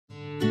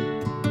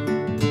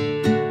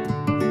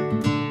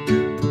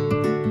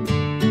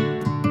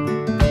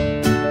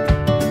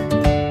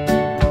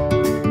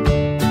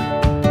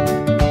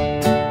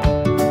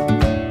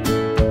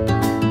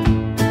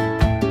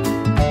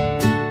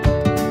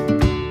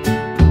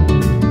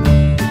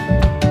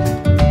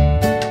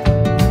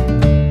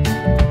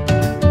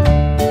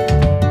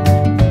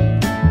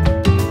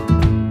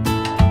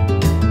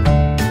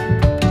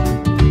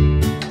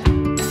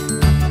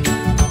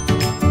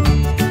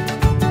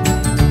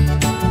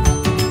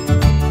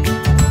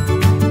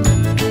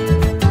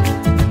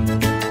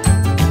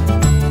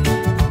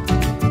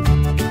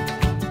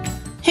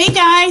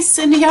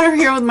Cindy Utter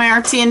here with my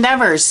Artsy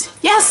Endeavors.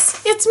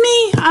 Yes, it's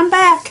me. I'm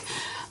back.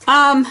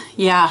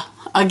 Yeah,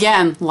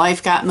 again,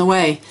 life got in the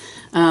way.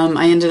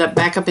 I ended up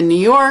back up in New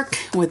York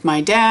with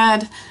my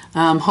dad.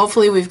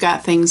 Hopefully we've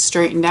got things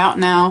straightened out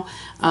now.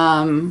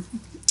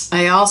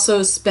 I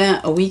also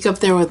spent a week up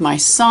there with my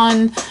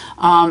son.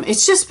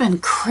 It's just been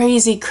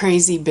crazy,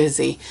 crazy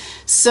busy.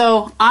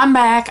 So I'm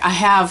back. I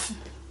have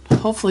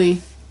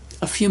hopefully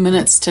a few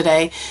minutes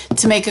today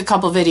to make a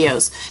couple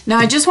videos. Now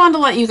I just wanted to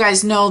let you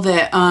guys know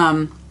that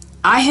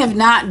I have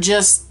not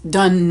just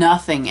done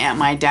nothing at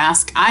my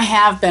desk. I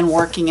have been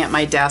working at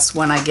my desk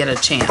when I get a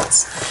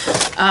chance.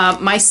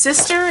 My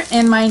sister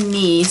and my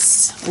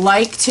niece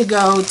like to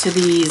go to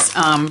these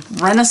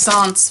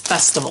Renaissance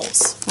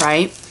festivals,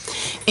 right?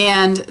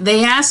 And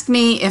they asked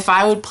me if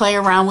I would play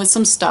around with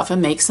some stuff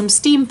and make some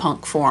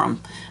steampunk for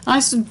them. And I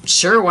said,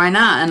 sure, why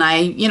not? And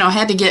I,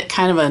 had to get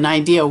kind of an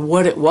idea of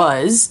what it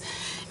was.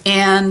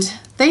 And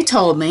they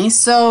told me,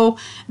 so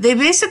they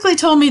basically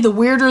told me the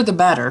weirder the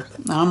better.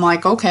 And I'm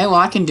like, okay, well,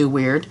 I can do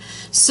weird.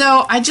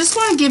 So I just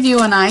want to give you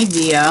an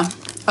idea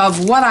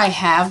of what I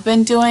have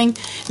been doing.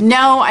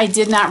 No, I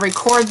did not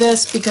record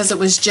this because it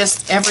was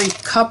just every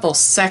couple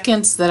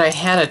seconds that I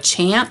had a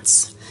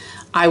chance,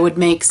 I would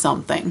make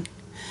something.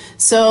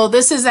 So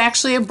this is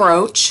actually a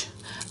brooch,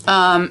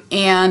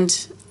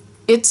 and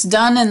it's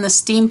done in the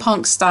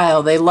steampunk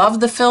style. They love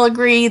the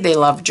filigree, they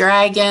love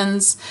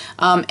dragons.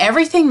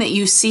 Everything that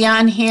you see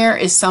on here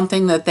is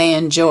something that they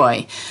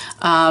enjoy,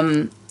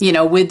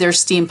 with their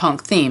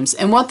steampunk themes.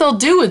 And what they'll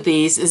do with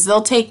these is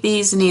they'll take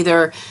these and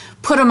either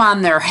put them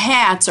on their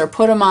hats or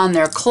put them on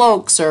their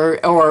cloaks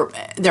or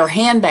their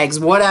handbags,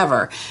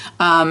 whatever.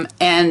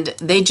 And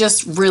they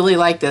just really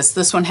like this.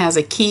 This one has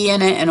a key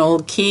in it, an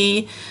old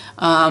key,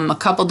 a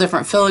couple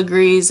different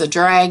filigrees, a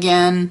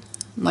dragon,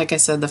 like I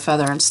said, the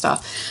feather and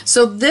stuff.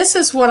 So this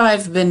is what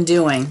I've been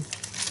doing.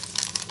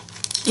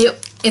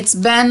 It's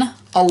been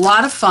a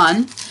lot of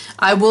fun.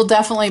 I will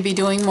definitely be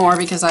doing more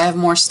because I have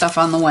more stuff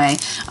on the way.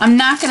 I'm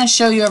not going to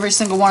show you every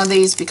single one of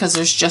these because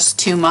there's just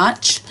too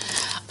much.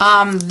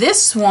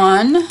 This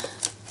one, I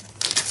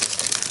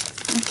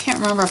can't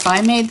remember if I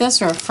made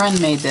this or a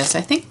friend made this.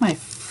 I think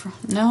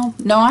no,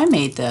 I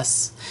made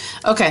this.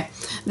 Okay,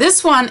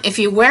 this one, if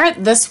you wear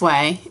it this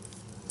way,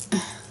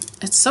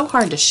 it's so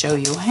hard to show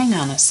you. Hang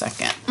on a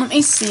second. Let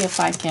me see if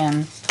I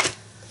can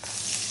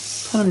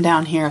put them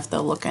down here if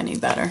they'll look any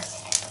better.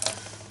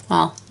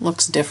 Well,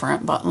 looks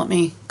different, but let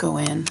me go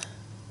in.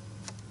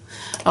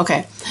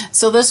 Okay,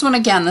 so this one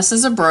again, this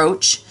is a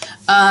brooch.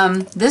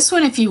 This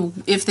one,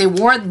 if they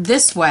wore it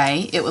this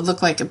way, it would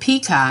look like a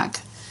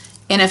peacock,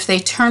 and if they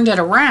turned it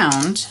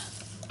around,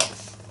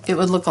 it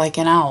would look like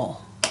an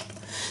owl.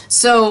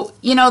 So,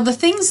 the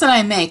things that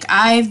I make,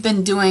 I've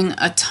been doing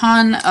a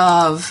ton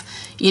of,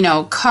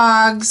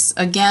 cogs,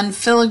 again,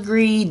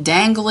 filigree,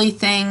 dangly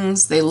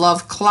things. They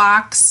love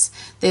clocks.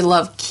 They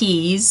love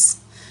keys.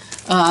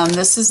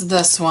 This is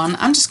this one.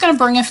 I'm just going to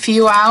bring a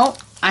few out.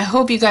 I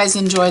hope you guys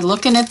enjoyed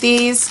looking at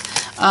these.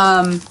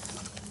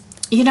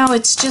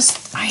 It's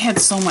just, I had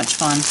so much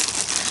fun.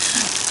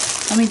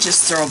 Let me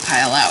just throw a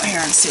pile out here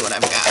and see what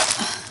I've got.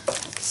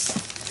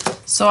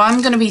 So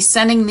I'm going to be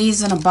sending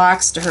these in a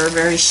box to her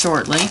very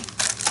shortly.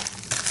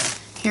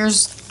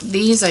 Here's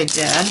these I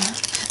did.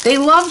 They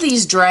love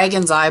these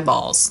dragon's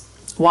eyeballs.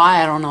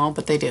 Why, I don't know,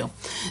 but they do.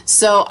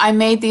 So I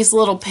made these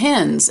little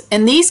pins,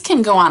 and these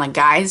can go on a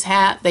guy's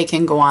hat, they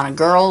can go on a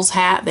girl's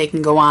hat, they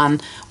can go on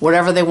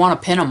whatever they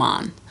want to pin them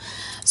on.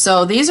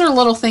 So these are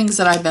little things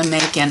that I've been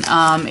making.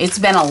 It's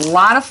been a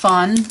lot of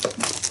fun.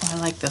 I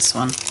like this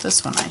one.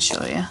 This one I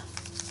show you.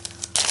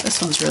 This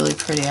one's really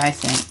pretty, I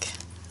think.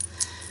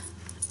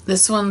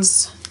 This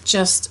one's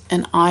just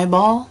an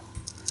eyeball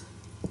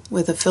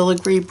with a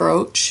filigree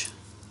brooch.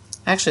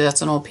 Actually,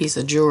 that's an old piece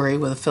of jewelry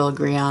with a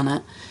filigree on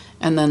it.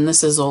 And then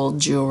this is old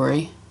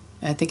jewelry.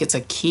 I think it's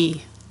a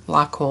key,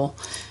 lock hole.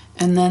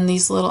 And then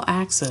these little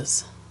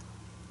axes.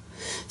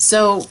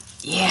 So,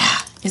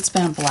 yeah, it's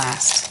been a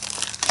blast.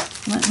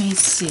 Let me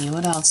see,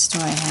 what else do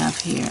I have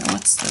here?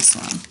 What's this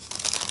one?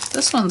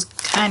 This one's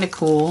kind of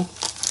cool.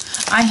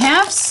 I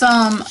have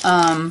some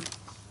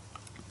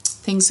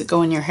things that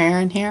go in your hair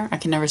in here. I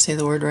can never say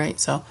the word right,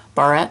 so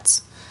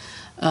barrettes.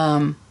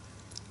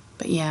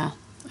 But yeah,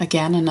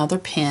 again, another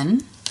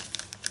pin.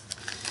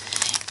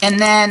 And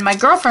then my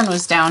girlfriend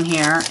was down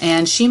here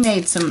and she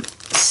made some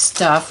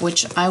stuff,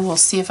 which I will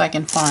see if I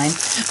can find.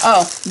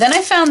 Oh, then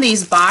I found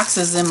these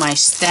boxes in my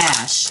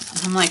stash.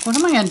 I'm like, what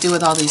am I going to do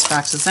with all these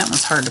boxes? That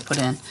one's hard to put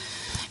in.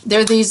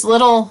 They're these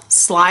little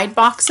slide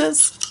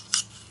boxes,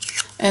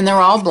 and they're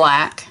all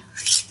black.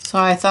 So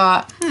I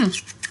thought,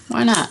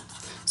 why not?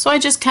 So I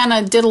just kind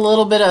of did a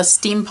little bit of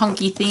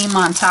steampunky theme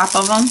on top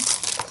of them.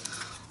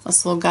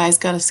 This little guy's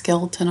got a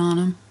skeleton on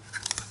him.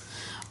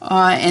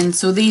 And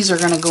so these are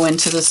going to go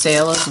into the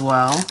sale as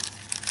well.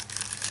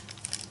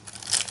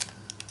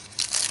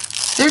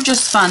 They're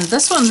just fun.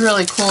 This one's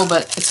really cool,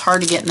 but it's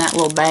hard to get in that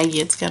little baggie.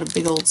 It's got a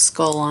big old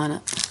skull on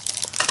it.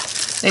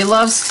 They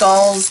love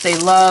skulls. They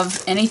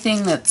love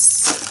anything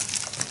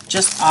that's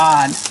just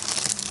odd.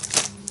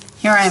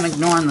 Here I am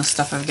ignoring the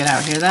stuff I've got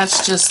out here.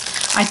 That's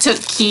just, I took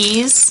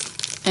keys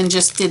and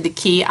just did the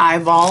key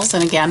eyeballs,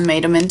 and again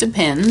made them into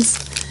pins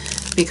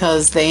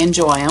because they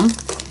enjoy them.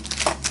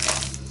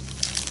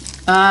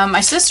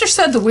 My sister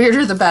said the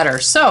weirder the better,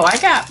 so I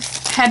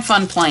had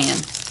fun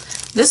playing.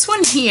 This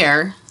one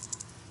here,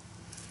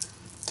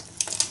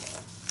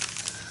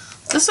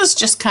 this is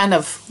just kind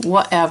of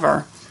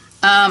whatever.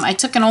 I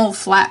took an old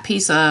flat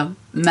piece of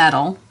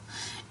metal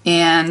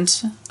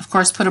and of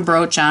course put a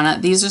brooch on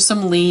it. These are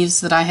some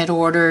leaves that I had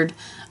ordered.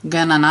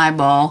 Again, an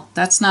eyeball.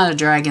 That's not a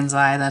dragon's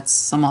eye, that's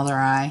some other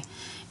eye.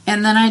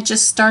 And then I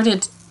just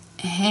started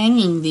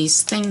hanging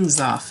these things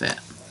off it.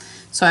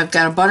 So I've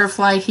got a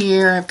butterfly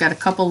here, I've got a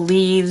couple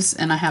leaves,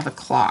 and I have a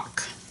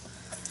clock.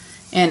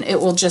 And it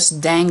will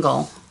just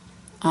dangle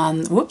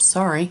on, whoops,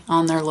 sorry,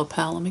 on their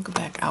lapel. Let me go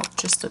back out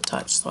just a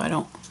touch so I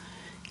don't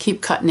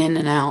keep cutting in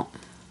and out.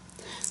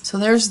 So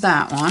there's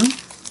that one.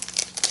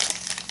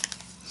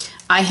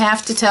 I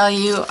have to tell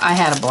you, I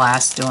had a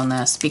blast doing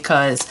this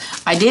because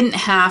I didn't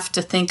have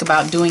to think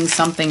about doing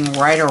something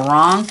right or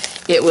wrong.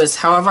 It was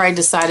however I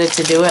decided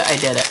to do it, I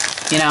did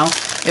it. You know,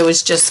 it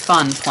was just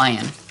fun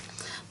playing.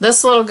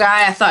 This little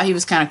guy, I thought he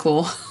was kind of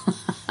cool.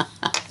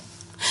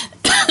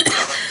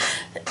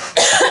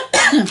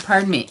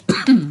 Pardon me.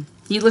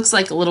 He looks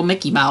like a little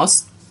Mickey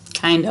Mouse,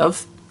 kind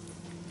of.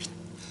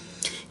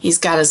 He's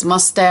got his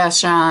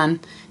mustache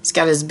on, he's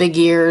got his big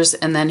ears,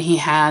 and then he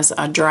has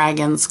a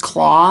dragon's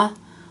claw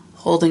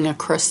holding a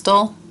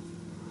crystal.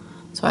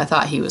 So I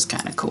thought he was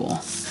kind of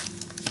cool.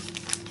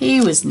 He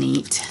was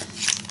neat.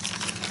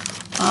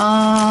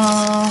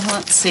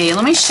 Let's see.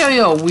 Let me show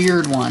you a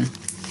weird one.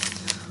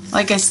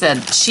 Like I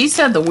said, she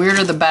said the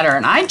weirder the better,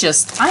 and I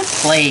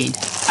played.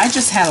 I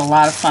just had a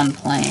lot of fun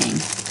playing.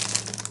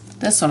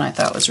 This one I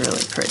thought was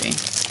really pretty.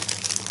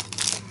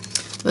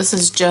 This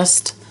is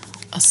just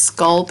a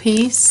skull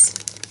piece,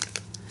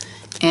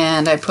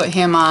 and I put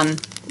him on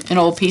an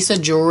old piece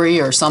of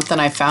jewelry or something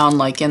I found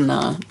like in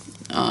the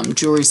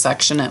jewelry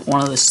section at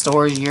one of the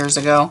stores years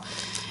ago.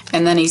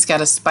 And then he's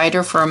got a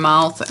spider for a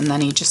mouth, and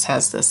then he just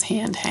has this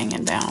hand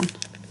hanging down.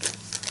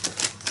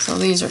 So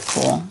these are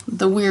cool.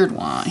 The weird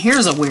one.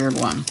 Here's a weird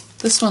one.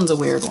 This one's a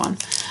weird one.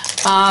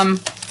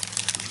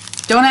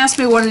 Don't ask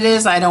me what it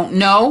is. I don't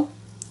know.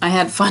 I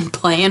had fun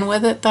playing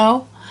with it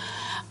though.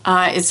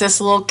 It's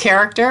this little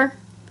character.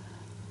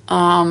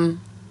 Yeah,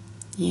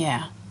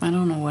 I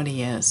don't know what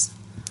he is.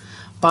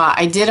 But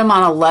I did him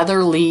on a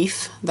leather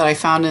leaf that I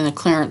found in the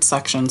clearance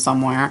section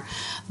somewhere.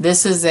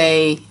 This is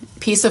a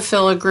piece of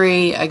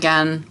filigree,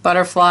 again,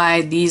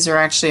 butterfly. These are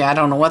actually, I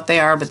don't know what they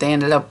are, but they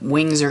ended up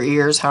wings or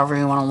ears, however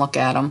you want to look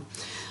at them.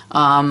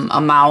 A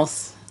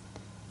mouth,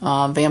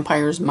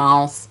 vampire's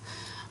mouth,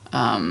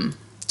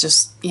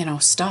 just, you know,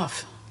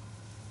 stuff.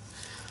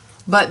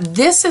 But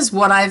this is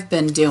what I've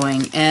been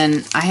doing,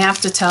 and I have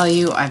to tell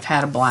you, I've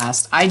had a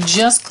blast. I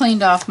just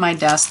cleaned off my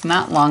desk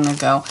not long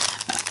ago.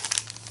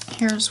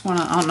 Here's one.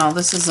 Oh no,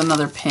 this is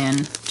another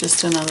pin.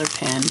 Just another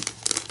pin.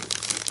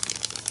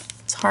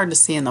 It's hard to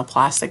see in the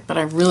plastic, but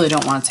I really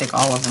don't want to take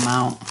all of them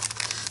out.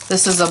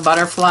 This is a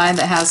butterfly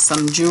that has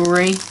some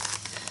jewelry.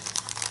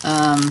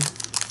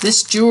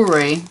 This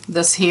jewelry,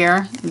 this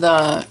here,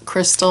 the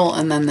crystal,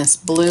 and then this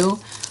blue.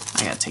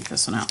 I gotta take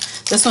this one out.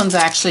 This one's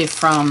actually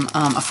from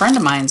a friend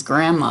of mine's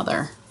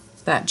grandmother,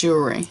 that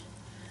jewelry.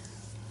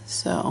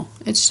 So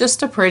it's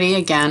just a pretty,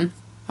 again,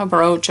 a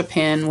brooch, a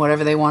pin,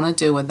 whatever they want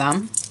to do with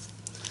them.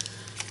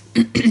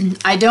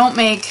 I don't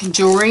make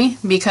jewelry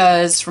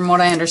because from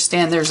what I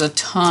understand there's a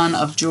ton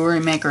of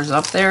jewelry makers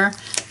up there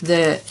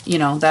that, you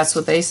know, that's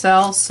what they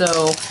sell.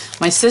 So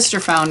my sister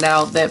found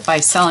out that by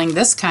selling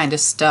this kind of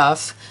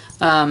stuff,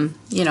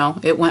 you know,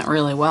 it went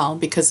really well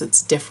because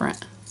it's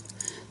different.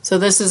 So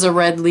this is a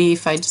red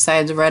leaf. I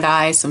decided red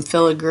eye, some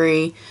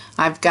filigree.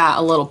 I've got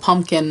a little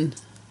pumpkin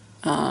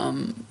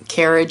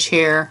carriage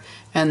here,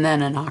 and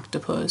then an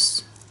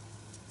octopus.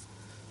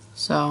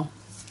 So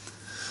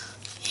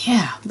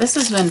yeah, this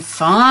has been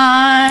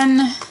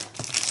fun.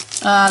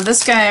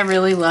 This guy I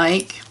really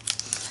like.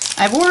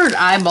 I've ordered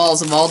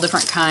eyeballs of all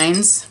different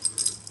kinds.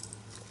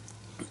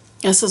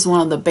 This is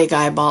one of the big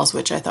eyeballs,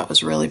 which I thought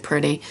was really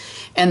pretty.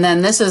 And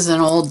then this is an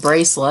old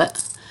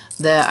bracelet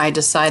that I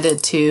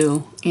decided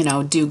to, you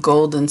know, do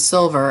gold and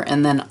silver,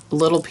 and then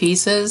little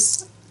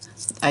pieces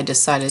I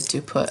decided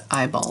to put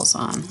eyeballs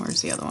on.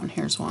 Where's the other one?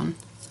 Here's one.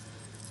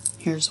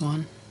 Here's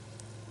one.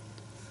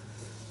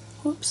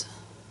 Whoops.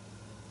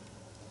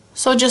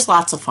 So just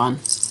lots of fun.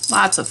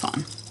 Lots of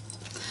fun.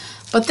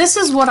 But this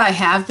is what I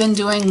have been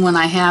doing when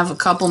I have a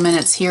couple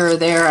minutes here or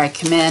there. I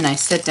come in, I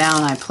sit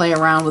down, I play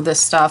around with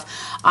this stuff.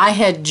 I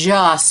had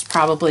just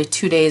probably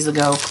 2 days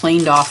ago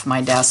cleaned off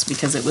my desk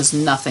because it was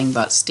nothing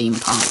but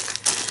steampunk.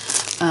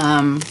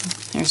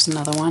 Here's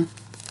another one.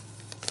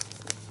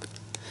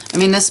 I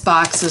mean, this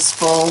box is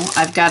full.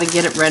 I've got to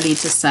get it ready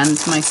to send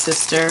to my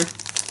sister.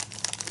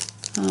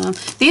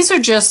 These are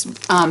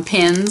just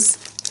pins.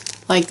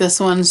 Like this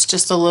one's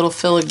just a little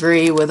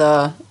filigree with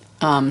a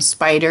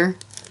spider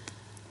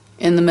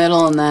in the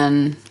middle, and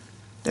then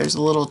there's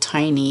a little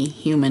tiny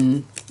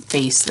human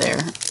face there.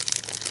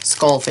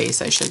 skull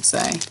face, I should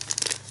say.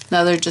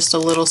 Another just a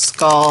little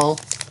skull.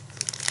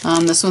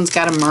 This one's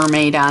got a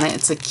mermaid on it.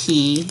 It's a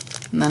key,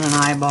 and then an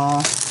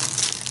eyeball.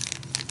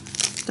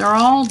 They're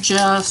all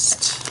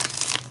just,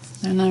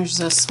 and there's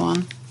this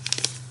one.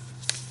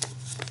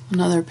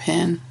 Another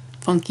pin,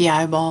 funky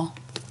eyeball.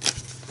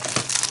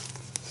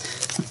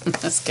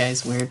 This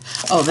guy's weird.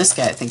 Oh, this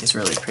guy I think is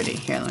really pretty.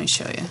 Here, let me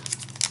show you.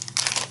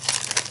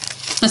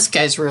 This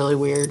guy's really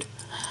weird.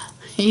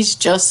 He's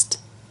just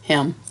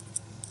him.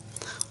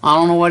 I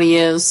don't know what he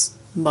is,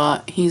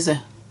 but he's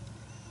a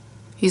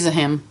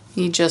him.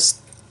 He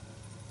just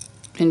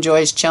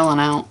enjoys chilling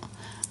out.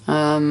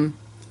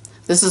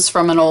 This is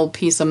from an old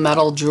piece of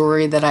metal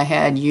jewelry that I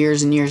had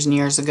years and years and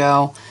years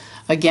ago.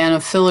 Again, a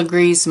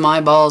filigree, some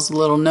eyeballs, a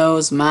little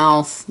nose,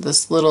 mouth,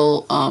 this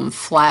little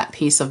flat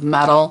piece of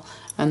metal,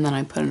 and then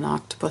I put an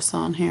octopus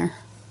on here.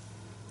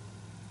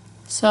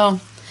 So,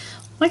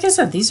 like I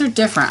said, these are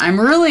different. I'm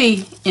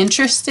really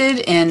interested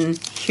in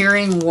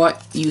hearing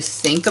what you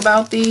think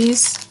about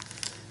these.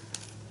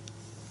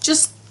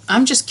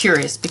 I'm just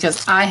curious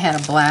because I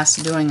had a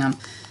blast doing them.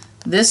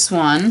 This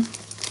one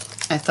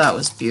I thought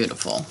was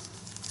beautiful.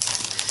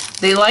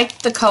 They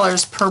liked the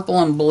colors purple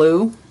and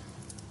blue.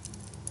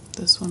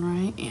 This one,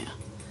 right? Yeah.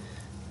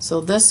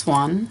 So this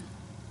one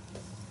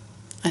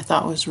I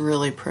thought was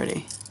really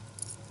pretty.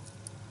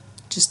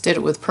 Just did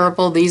it with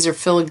purple. These are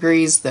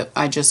filigrees that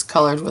I just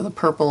colored with a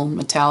purple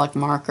metallic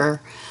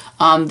marker.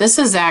 This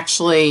is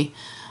actually,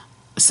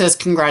 says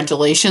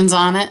congratulations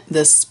on it,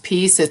 this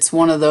piece. It's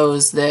one of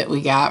those that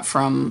we got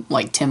from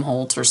like Tim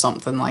Holtz or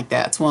something like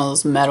that. It's one of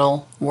those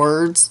metal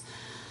words.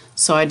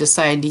 So I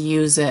decided to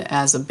use it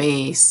as a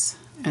base,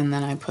 and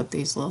then I put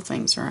these little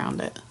things around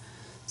it.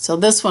 So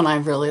this one I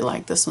really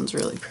like. This one's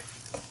really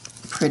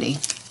pretty.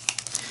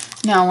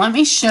 Now let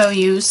me show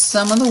you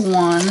some of the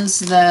ones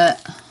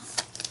that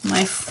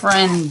my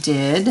friend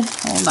did.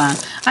 Hold on.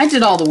 I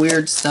did all the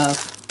weird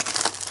stuff.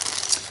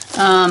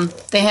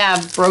 They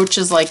have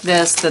brooches like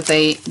this that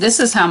this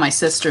is how my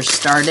sister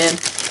started,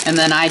 and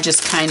then I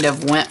just kind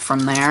of went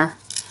from there.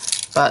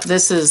 But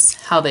this is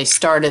how they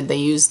started. They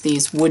used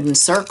these wooden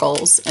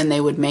circles, and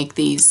they would make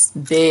these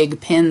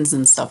big pins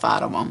and stuff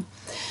out of them.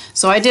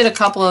 So I did a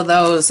couple of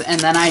those, and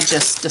then I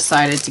just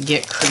decided to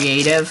get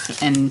creative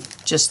and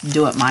just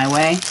do it my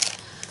way.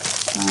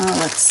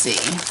 Let's see.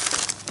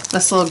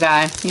 This little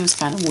guy, he was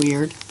kind of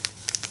weird.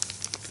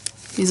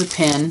 He's a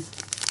pin.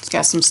 He's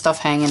got some stuff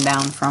hanging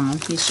down from him.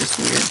 He's just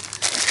weird.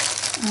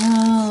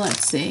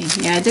 Let's see.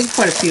 Yeah, I did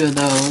quite a few of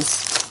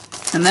those.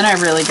 And then I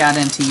really got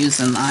into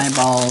using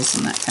eyeballs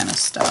and that kind of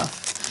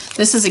stuff.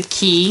 This is a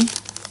key.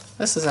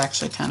 This is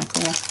actually kind of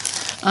cool.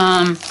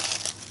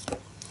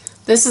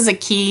 This is a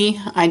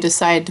key. I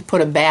decided to put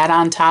a bat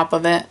on top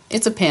of it.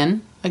 It's a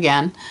pin,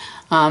 again.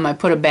 I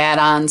put a bat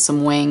on,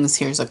 some wings.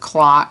 Here's a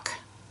clock,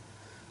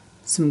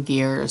 some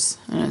gears,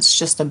 and it's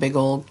just a big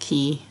old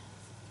key.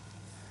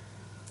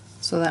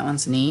 So that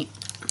one's neat.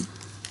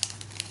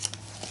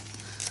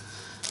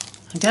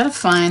 I gotta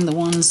find the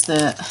ones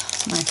that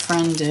my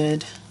friend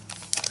did.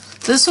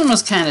 This one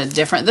was kind of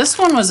different. This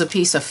one was a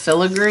piece of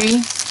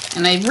filigree,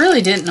 and I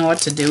really didn't know what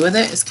to do with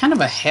it. It's kind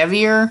of a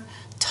heavier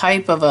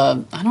type of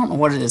a, I don't know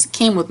what it is. It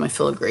came with my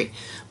filigree,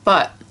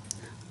 but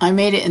I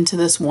made it into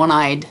this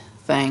one-eyed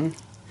thing.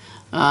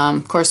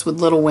 Of course, with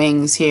little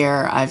wings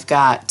here, I've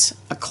got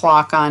a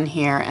clock on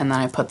here, and then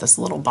I put this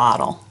little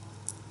bottle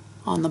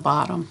on the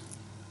bottom,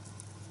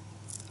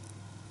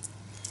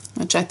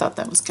 which I thought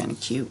that was kind of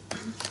cute.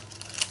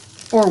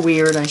 Or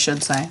weird, I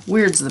should say.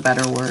 Weird's the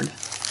better word.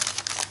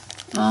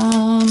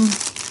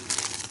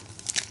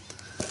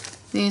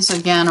 These,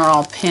 again, are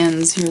all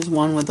pins. Here's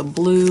one with a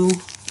blue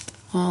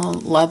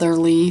leather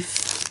leaf.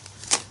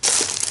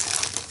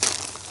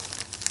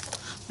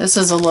 This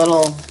is a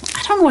little,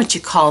 I don't know what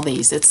you call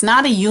these. It's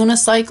not a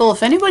unicycle.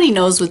 If anybody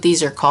knows what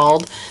these are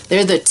called,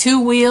 they're the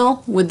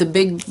two-wheel with the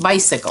big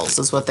bicycles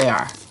is what they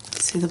are.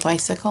 See the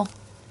bicycle?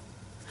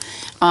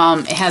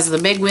 It has the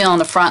big wheel on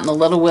the front and the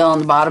little wheel on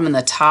the bottom, and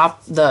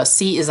the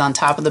seat is on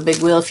top of the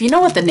big wheel. If you know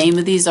what the name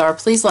of these are,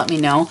 please let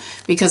me know,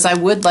 because I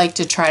would like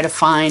to try to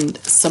find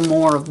some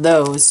more of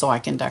those so I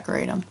can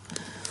decorate them.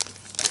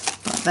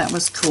 But that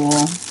was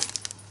cool.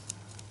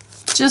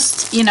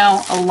 Just, you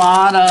know, a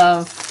lot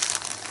of,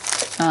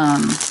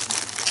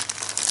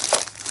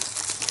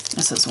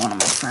 this is one of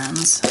my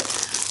friends,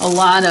 a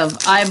lot of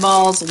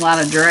eyeballs, a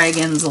lot of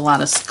dragons, a lot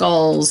of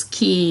skulls,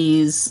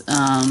 keys.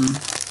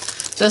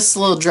 This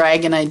little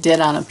dragon I did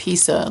on a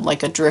piece of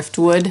like a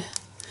driftwood,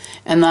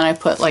 and then I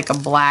put like a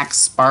black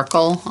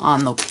sparkle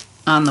on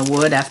the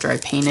wood after I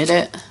painted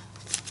it.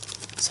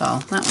 So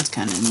that was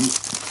kind of neat.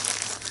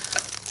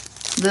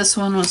 This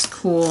one was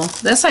cool.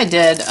 This I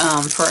did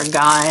for a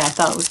guy. I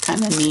thought it was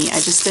kind of neat. I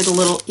just did a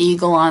little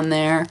eagle on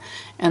there,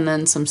 and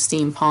then some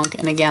steampunk.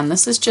 And again,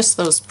 this is just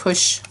those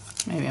push,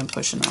 maybe I'm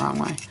pushing the wrong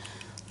way,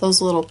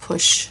 those little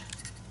push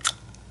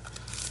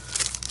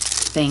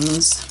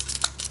things.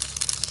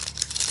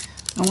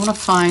 I want to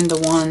find the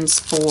ones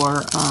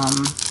for,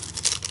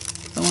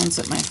 the ones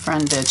that my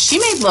friend did. She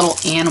made little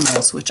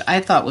animals, which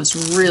I thought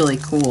was really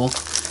cool.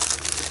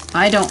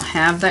 I don't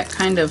have that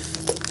kind of,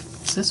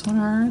 is this one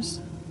of hers?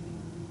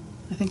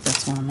 I think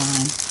that's one of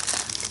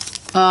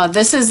mine.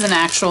 This is an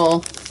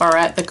actual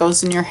barrette that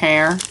goes in your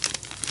hair.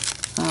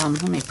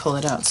 Let me pull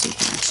it out so you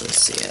can actually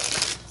see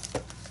it.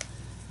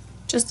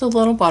 Just a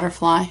little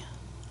butterfly.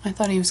 I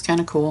thought he was kind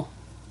of cool.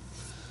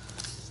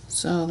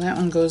 So that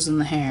one goes in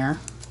the hair.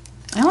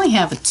 I only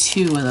have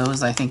 2 of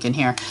those, I think, in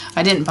here.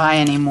 I didn't buy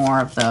any more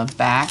of the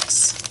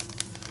backs.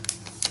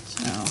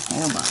 So,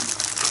 hold on.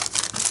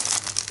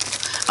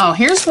 Oh,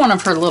 here's one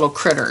of her little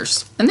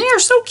critters. And they are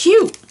so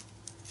cute.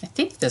 I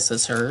think this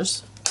is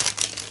hers.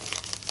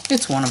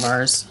 It's one of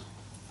ours.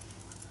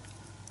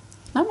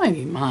 That might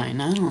be mine.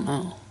 I don't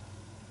know.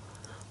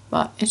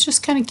 But it's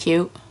just kind of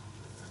cute.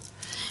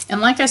 And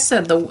like I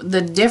said,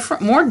 the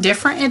more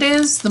different it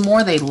is, the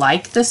more they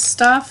like this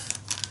stuff,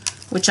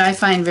 which I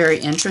find very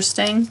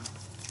interesting.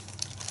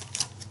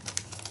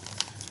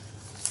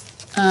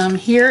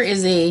 Here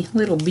is a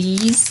little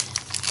bee.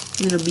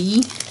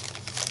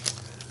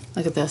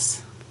 Look at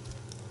this.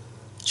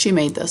 She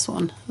made this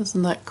one.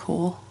 Isn't that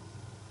cool?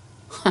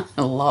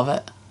 I love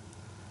it.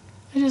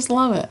 I just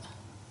love it.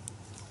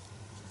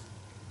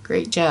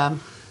 Great job.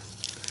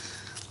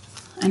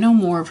 I know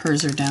more of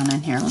hers are down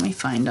in here. Let me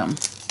find them.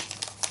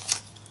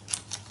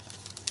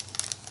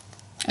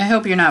 I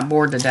hope you're not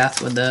bored to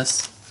death with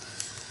this.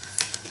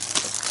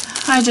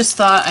 I just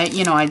thought,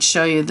 I'd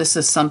show you. This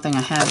is something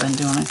I have been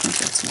doing. I think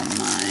that's one of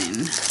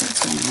mine.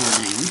 That's one of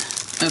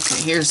mine.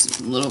 Okay, here's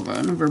a little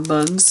one of her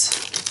bugs.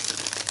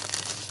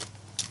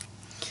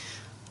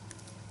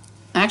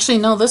 Actually,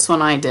 no, this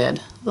one I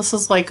did. This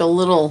is like a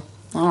little,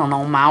 I don't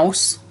know,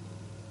 mouse.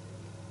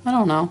 I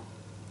don't know.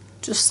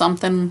 Just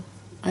something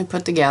I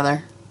put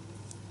together.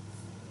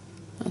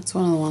 That's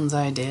one of the ones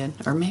I did.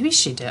 Or maybe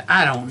she did.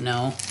 I don't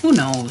know. Who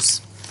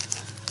knows?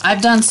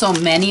 I've done so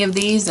many of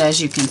these,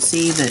 as you can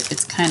see, that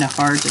it's kind of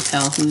hard to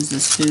tell whose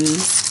is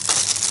whose.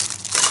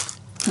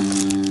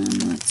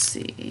 Let's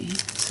see.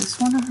 Is this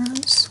one of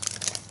hers?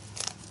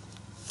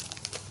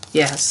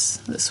 Yes,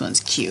 this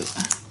one's cute.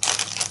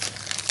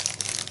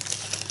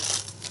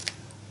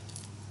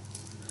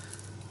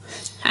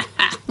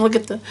 Look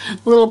at the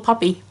little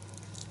puppy.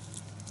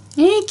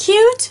 Ain't he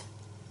cute?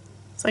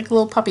 It's like a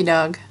little puppy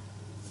dog.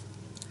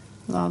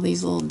 With all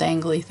these little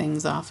dangly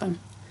things off him.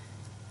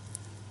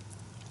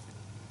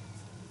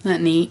 Isn't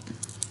that neat?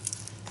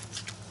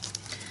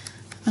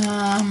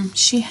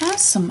 She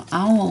has some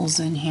owls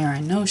in here. I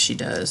know she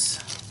does.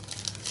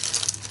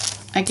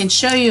 I can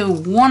show you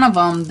one of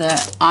them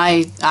that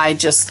I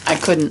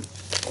couldn't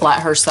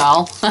let her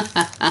sell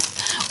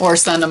or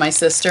send to my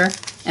sister,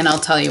 and I'll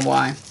tell you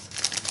why.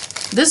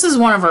 This is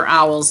one of her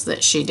owls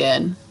that she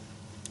did.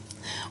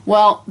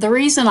 Well, the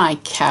reason I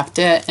kept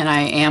it, and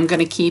I am going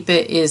to keep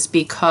it, is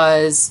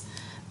because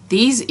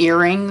these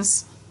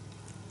earrings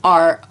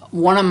are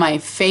one of my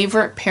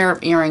favorite pair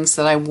of earrings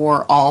that I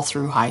wore all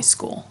through high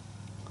school.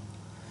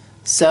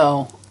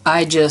 So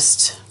I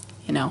just,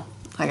 I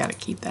got to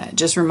keep that. It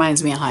just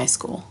reminds me of high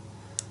school.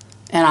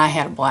 And I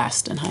had a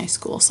blast in high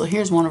school. So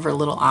here's one of her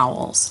little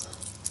owls.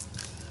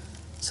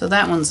 So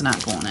that one's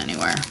not going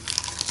anywhere.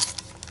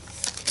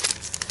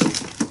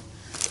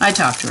 I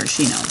talked to her,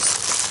 she knows.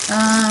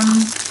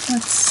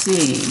 Let's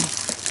see.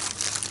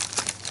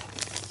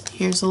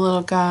 Here's a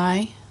little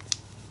guy.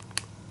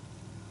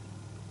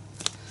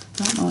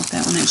 Don't know what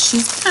that one is.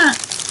 She's got,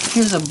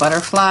 here's a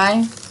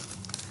butterfly.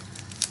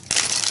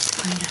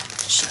 I'll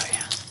show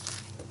you.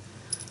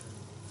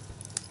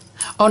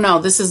 Oh no,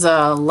 this is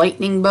a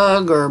lightning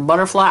bug or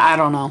butterfly, I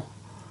don't know.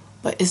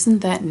 But isn't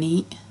that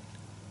neat?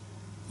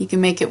 You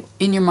can make it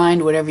in your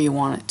mind whatever you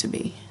want it to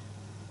be.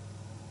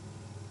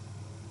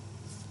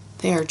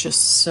 They are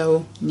just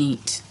so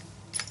neat.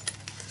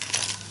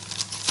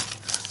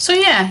 So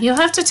yeah, you'll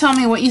have to tell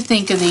me what you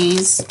think of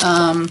these.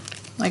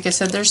 Like I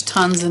said, there's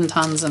tons and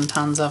tons and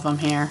tons of them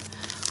here.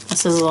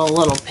 This is a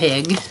little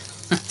pig.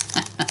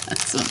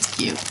 This one's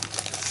cute.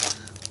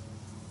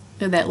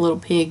 Look at that little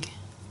pig.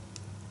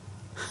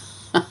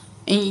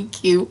 Ain't he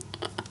cute?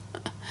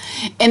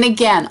 And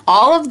again,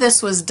 all of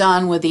this was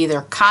done with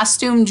either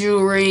costume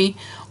jewelry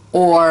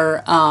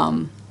or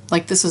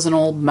like this is an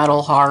old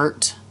metal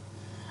heart.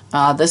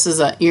 This is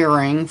an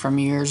earring from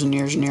years and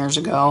years and years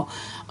ago.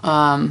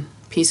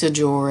 Piece of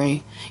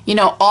jewelry.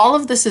 All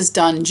of this is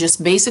done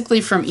just basically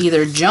from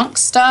either junk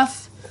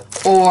stuff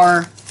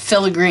or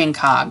filigree and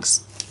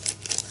cogs.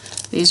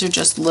 These are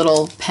just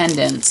little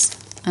pendants.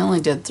 I only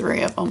did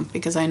 3 of them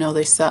because I know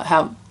they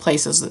have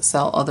places that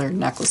sell other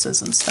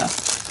necklaces and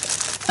stuff.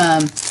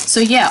 So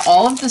yeah,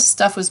 all of this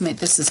stuff was made.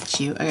 This is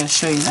cute. I gotta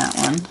show you that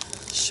one.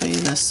 Show you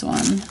this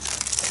one.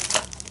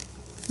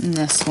 And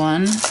this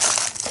one.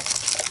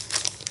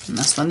 And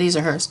this one. These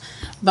are hers.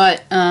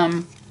 But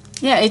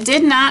yeah, it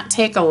did not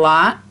take a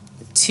lot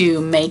to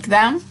make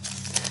them.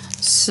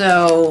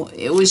 So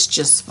it was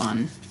just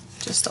fun.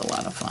 Just a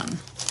lot of fun.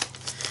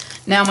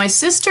 Now my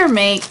sister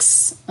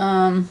makes,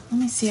 let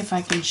me see if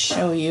I can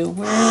show you.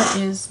 Where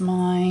is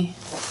my,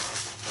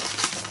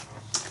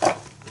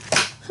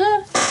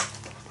 I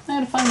had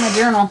to find my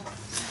journal.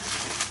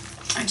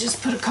 I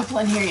just put a couple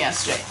in here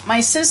yesterday. My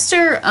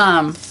sister's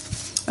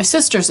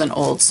an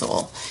old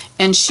soul,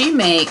 and she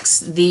makes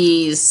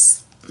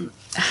these,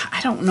 I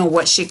don't know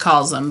what she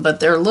calls them, but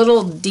they're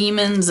little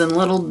demons and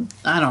little,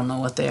 I don't know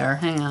what they are.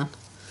 Hang on.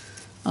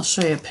 I'll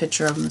show you a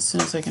picture of them as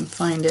soon as I can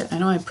find it. I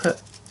know I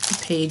put a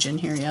page in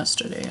here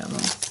yesterday of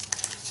them.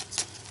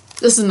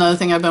 This is another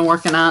thing I've been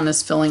working on,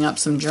 is filling up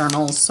some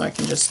journals so I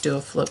can just do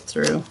a flip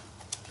through.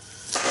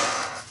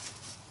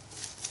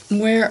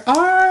 Where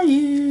are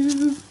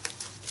you?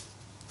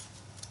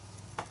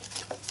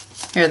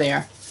 Here they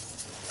are.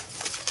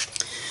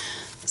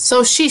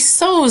 So she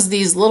sews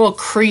these little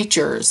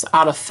creatures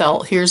out of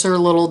felt. Here's her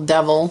little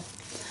devil.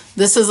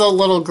 This is a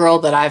little girl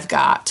that I've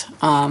got.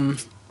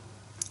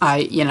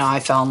 I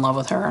fell in love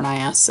with her, and I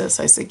asked Sis,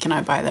 I said, can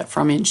I buy that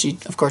from you? And she,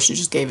 of course, she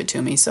just gave it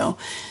to me. So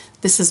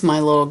this is my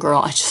little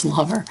girl. I just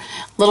love her.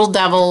 Little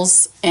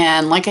devils,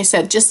 and like I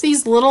said, just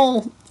these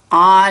little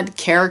odd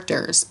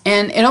characters.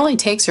 And it only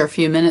takes her a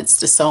few minutes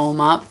to sew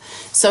them up.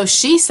 So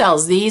she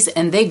sells these,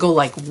 and they go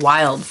like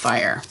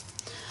wildfire.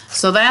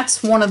 So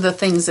that's one of the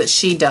things that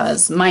she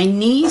does. My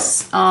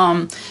niece,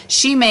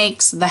 she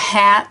makes the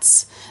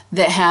hats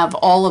that have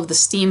all of the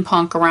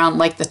steampunk around,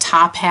 like the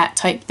top hat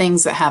type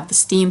things that have the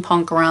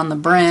steampunk around the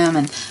brim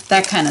and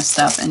that kind of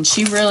stuff. And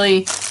she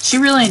really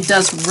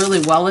does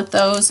really well at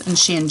those, and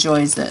she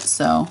enjoys it.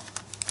 So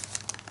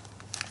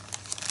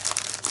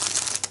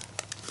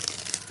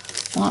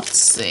let's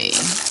see.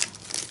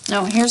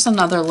 Oh, here's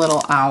another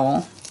little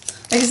owl.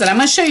 Like I said, I'm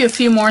going to show you a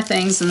few more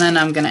things, and then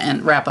I'm going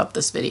to wrap up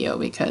this video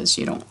because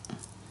you don't...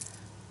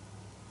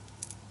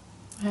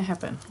 What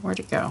happened? Where'd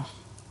it go?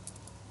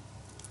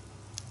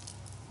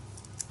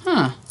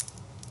 Huh.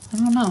 I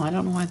don't know. I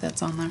don't know why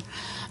that's on there.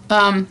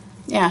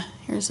 Yeah,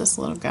 here's this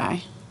little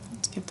guy.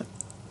 Let's get the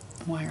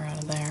wire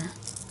out of there.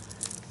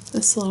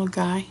 This little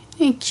guy. Ain't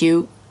he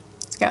cute?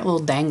 He's got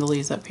little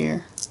danglies up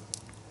here.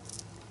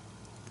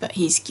 But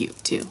he's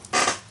cute too.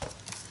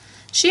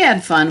 She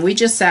had fun. We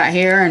just sat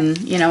here and,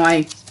 you know,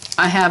 I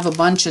have a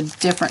bunch of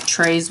different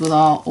trays with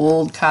all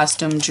old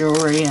costume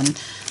jewelry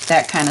and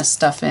that kind of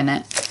stuff in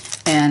it.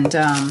 And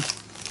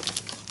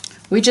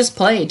we just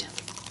played.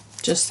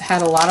 Just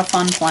had a lot of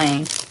fun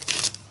playing.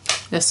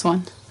 This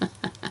one.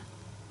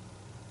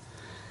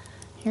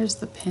 Here's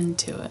the pin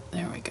to it.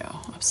 There we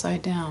go.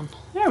 Upside down.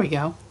 There we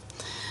go.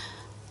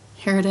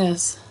 Here it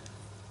is.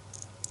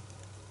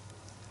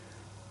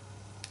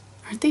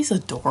 Aren't these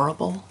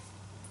adorable?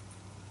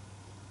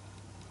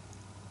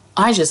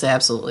 I just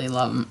absolutely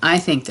love them. I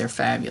think they're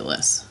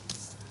fabulous.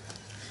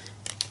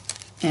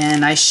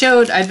 And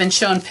I've been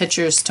showing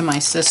pictures to my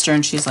sister,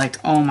 and she's like,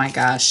 oh my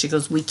gosh. She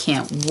goes, we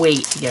can't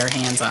wait to get our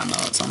hands on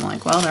those. I'm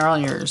like, well, they're all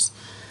yours.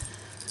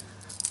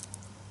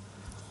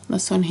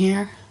 This one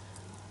here,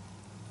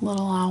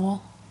 little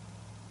owl.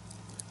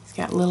 He's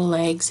got little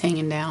legs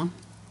hanging down.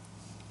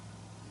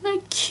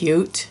 Isn't that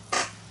cute?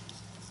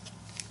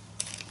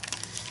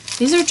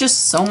 These are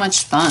just so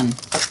much fun.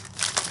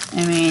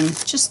 I mean,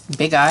 just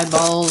big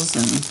eyeballs,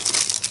 and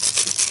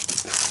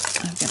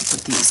I've got to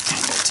put these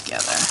kind of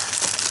together.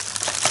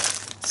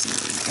 Let's see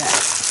what we've got.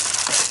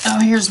 Oh,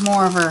 here's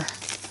more of her.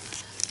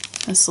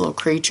 This little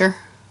creature.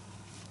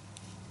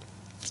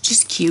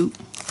 Just cute.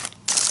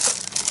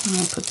 I'm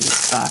going to put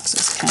these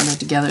boxes kind of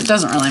together. It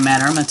doesn't really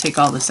matter. I'm going to take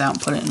all this out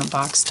and put it in a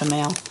box to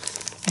mail.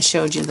 I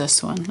showed you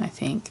this one, I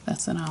think.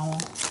 That's an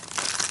owl.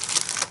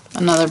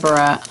 Another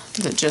barrette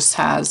that just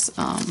has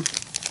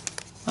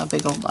a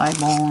big old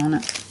eyeball on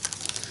it.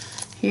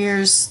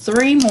 Here's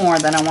 3 more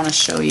that I want to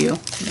show you,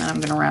 and then I'm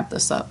going to wrap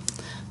this up.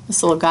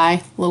 This little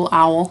guy, little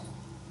owl.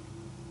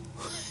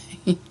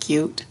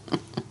 Cute.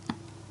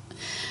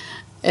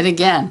 And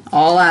again,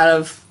 all out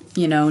of,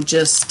 you know,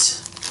 just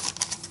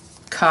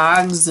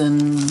cogs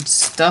and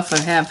stuff I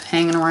have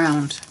hanging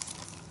around.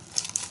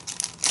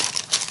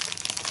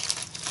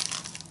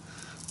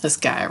 This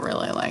guy I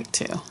really like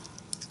too.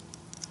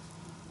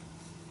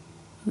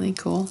 Really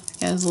cool.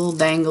 He has little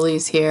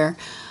danglies here.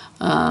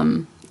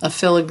 A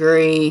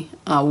filigree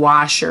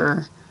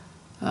washer.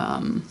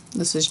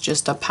 This is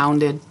just a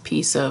pounded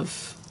piece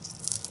of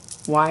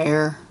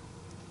wire.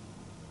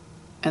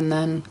 And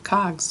then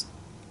cogs.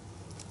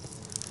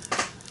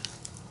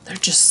 They're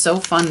just so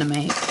fun to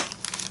make.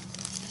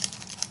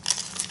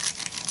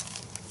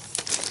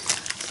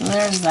 So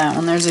there's that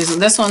one. There's these.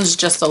 This one's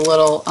just a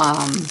little,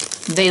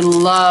 they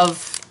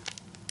love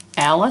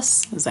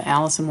Alice. Is it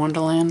Alice in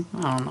Wonderland?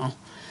 I don't know.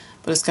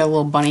 But it's got a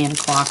little bunny and a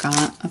clock on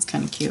it. That's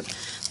kind of cute.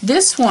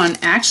 This one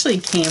actually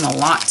came a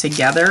lot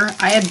together.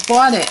 I had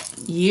bought it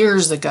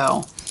years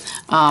ago,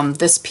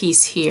 this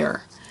piece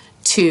here,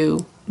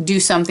 to do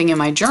something in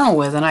my journal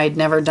with, and I had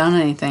never done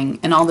anything,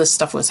 and all this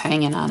stuff was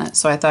hanging on it.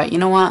 So I thought, you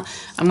know what,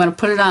 I'm going to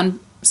put it on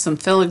some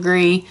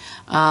filigree,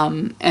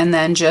 and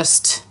then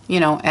just, you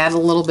know, add a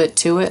little bit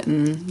to it,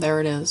 and there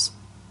it is.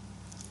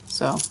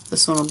 So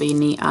this one will be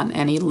neat on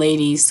any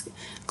lady's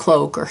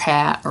cloak or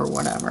hat or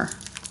whatever.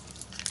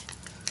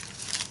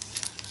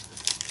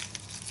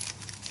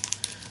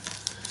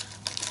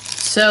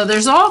 So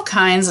there's all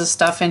kinds of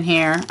stuff in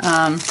here.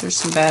 There's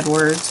some bad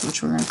words,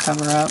 which we're going to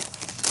cover up.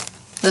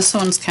 This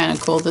one's kind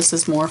of cool. This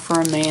is more for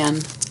a man.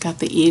 It's got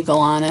the eagle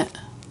on it.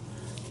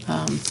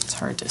 It's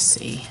hard to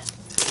see.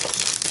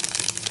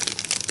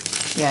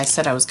 Yeah, I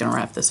said I was going to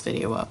wrap this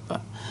video up,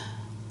 but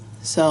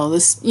so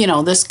this, you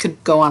know, this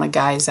could go on a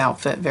guy's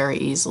outfit very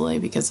easily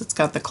because it's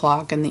got the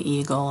clock and the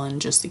eagle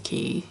and just a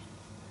key,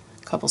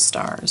 a couple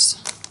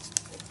stars.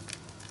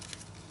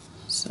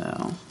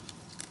 So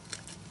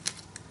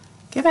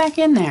get back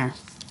in there.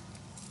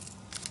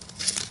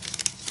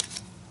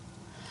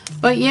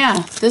 But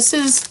yeah, this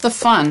is the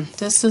fun.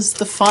 This is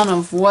the fun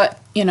of what,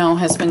 you know,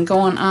 has been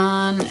going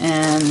on,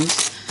 and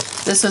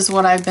this is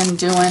what I've been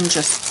doing,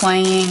 just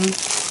playing.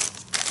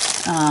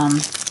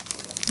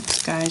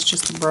 This guy's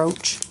just a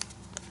brooch.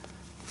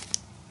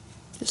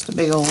 Just a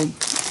big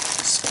old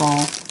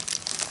skull.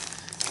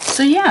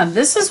 So yeah,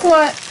 this is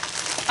what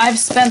I've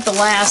spent the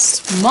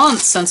last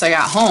month since I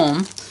got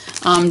home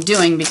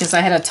doing, because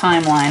I had a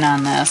timeline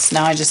on this.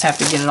 Now I just have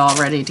to get it all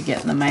ready to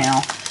get in the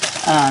mail.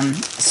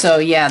 So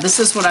yeah, this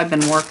is what I've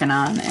been working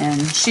on,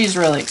 and she's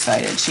really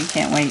excited. She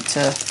can't wait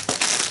to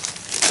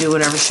do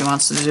whatever she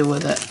wants to do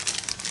with it.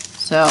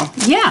 So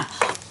yeah,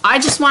 I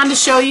just wanted to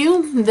show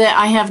you that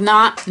I have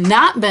not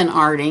been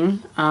arting.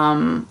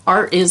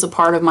 Art is a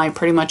part of my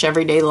pretty much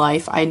everyday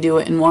life. I do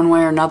it in one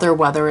way or another,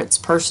 whether it's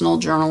personal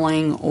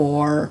journaling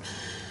or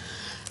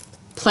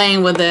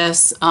playing with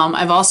this.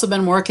 I've also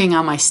been working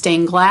on my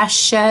stained glass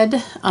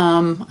shed.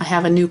 I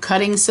have a new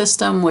cutting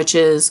system, which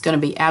is going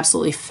to be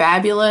absolutely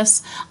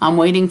fabulous. I'm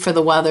waiting for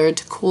the weather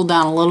to cool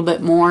down a little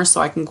bit more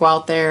so I can go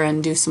out there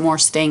and do some more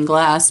stained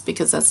glass,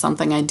 because that's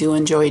something I do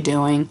enjoy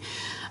doing.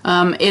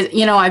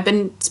 You know, I've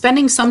been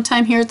spending some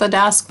time here at the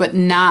desk, but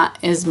not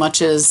as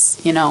much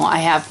as, you know, I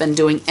have been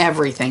doing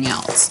everything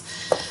else.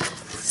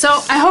 So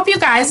I hope you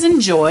guys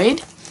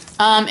enjoyed.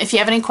 If you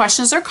have any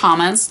questions or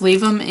comments,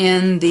 leave them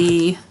in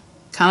the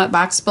comment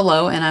box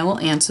below and I will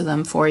answer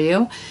them for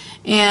you.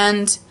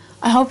 And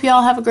I hope you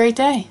all have a great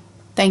day.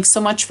 Thanks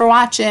so much for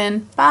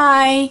watching.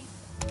 Bye.